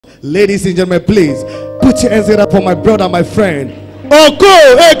Ladies and gentlemen, please put your hands together for my brother, my friend,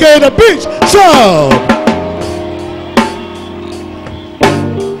 Okon, aka the Beach Show.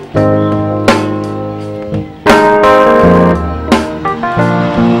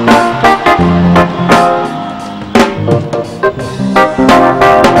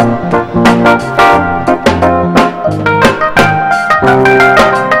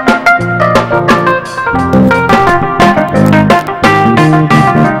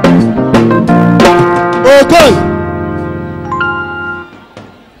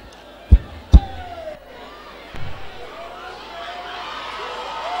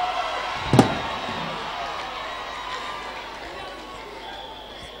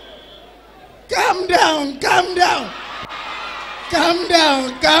 Calm down, calm down. Calm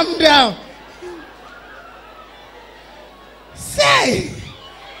down, calm down. Say,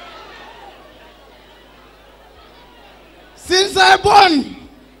 since I born,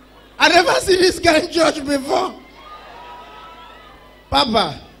 I never seen this kind of church before.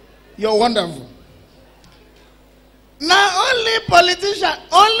 Papa, you're wonderful. Now only politicians,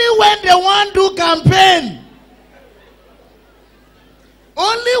 only when they want to campaign.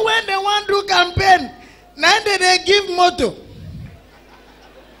 Only when they want to campaign, now they give motto.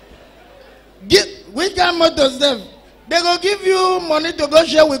 Which kind of motto, Steph? They go give you money to go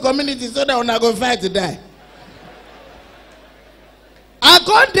share with community so that when I go fight to die. I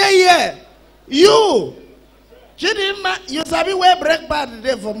got there here. You sabi where break part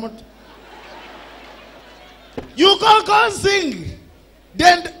today for motto. You can't sing.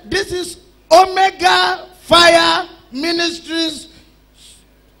 Then this is Omega Fire Ministries.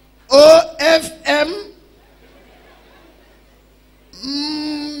 OFM.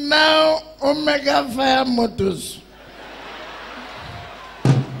 Now Omega Fire Motors.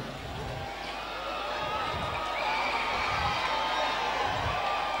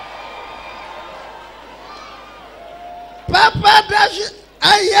 Papa,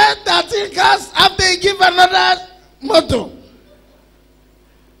 I hear 13 cars after they give another motto.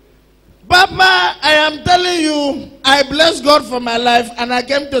 Papa, I am telling you, I bless God for my life and I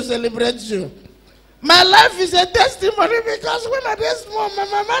came to celebrate you. My life is a testimony because when I was small, my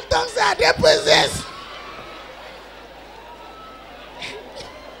mama talks that they possess.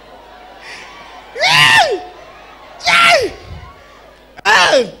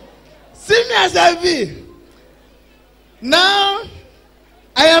 See me as I be. Now,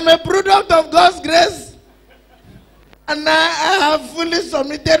 I am a product of God's grace. And I have fully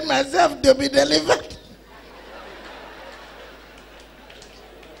submitted myself to be delivered.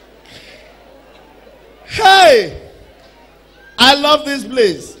 Hey, I love this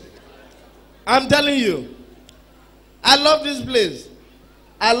place. I'm telling you, I love this place.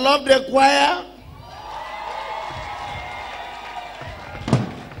 I love the choir.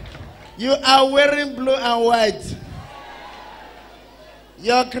 You are wearing blue and white.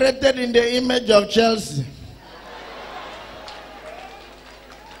 You are created in the image of Chelsea.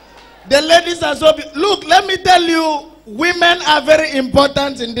 The ladies are so look, let me tell you, women are very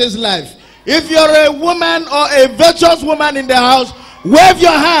important in this life. If you're a woman or a virtuous woman in the house, wave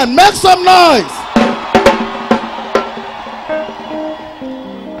your hand, make some noise.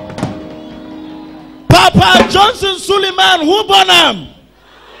 Papa Johnson Suleiman, who born him?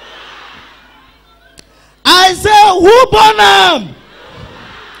 I say, who born him?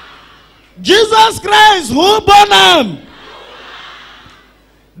 Jesus Christ, who born him?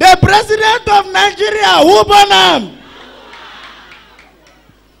 The president of Nigeria, who born him?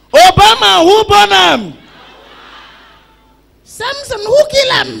 Obama, who born him? Samson, who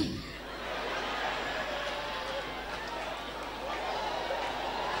kill him?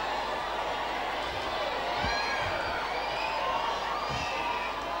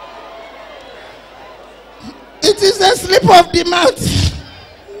 It is a slip of the mouth.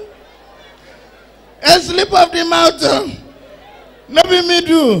 A slip of the mouth. Let me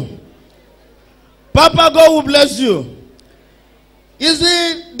do. Papa, God will bless you. You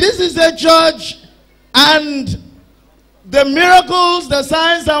see, this is a church, and the miracles, the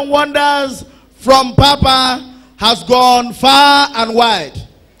signs and wonders from Papa has gone far and wide.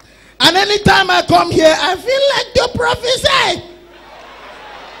 And anytime I come here, I feel like to prophesy.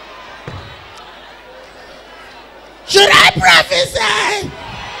 Should I prophesy?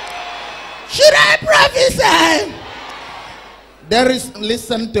 Should I prophesy? There is,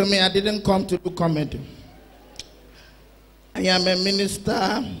 listen to me, I didn't come to do comedy. I am a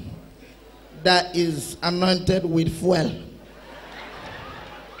minister that is anointed with fuel.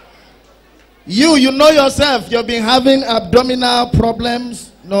 You know yourself, you've been having abdominal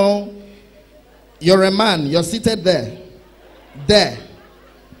problems. No, you're a man, you're seated there. There.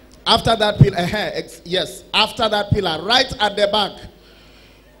 After that pillar, yes, after that pillar, right at the back,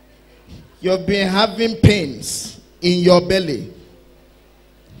 you've been having pains in your belly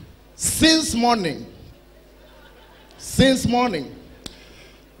since morning. Since morning.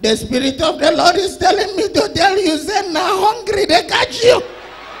 The Spirit of the Lord is telling me to tell you, say, now hungry, they catch you.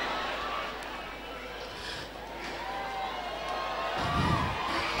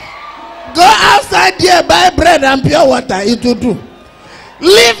 Go outside there, buy bread and pure water, it will do.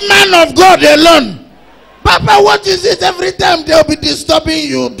 Leave man of God alone. Papa, what is it? Every time they'll be disturbing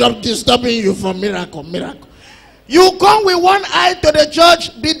you for miracle. You come with one eye to the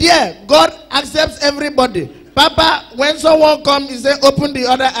church, be there. God accepts everybody. Papa, when someone comes, he say, open the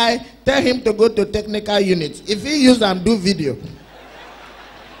other eye, tell him to go to technical unit. If he use and do video.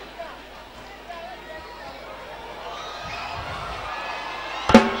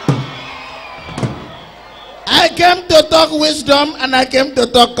 I came to talk wisdom and I came to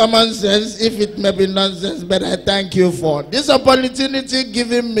talk common sense, if it may be nonsense, but I thank you for this opportunity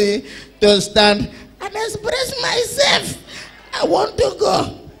given me to stand and express myself. I want to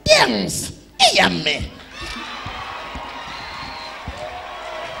go. Thanks. Me.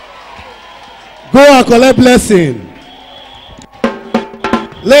 Go and collect blessing.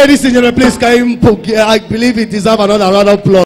 Ladies and gentlemen, please, I believe it deserves another round of applause.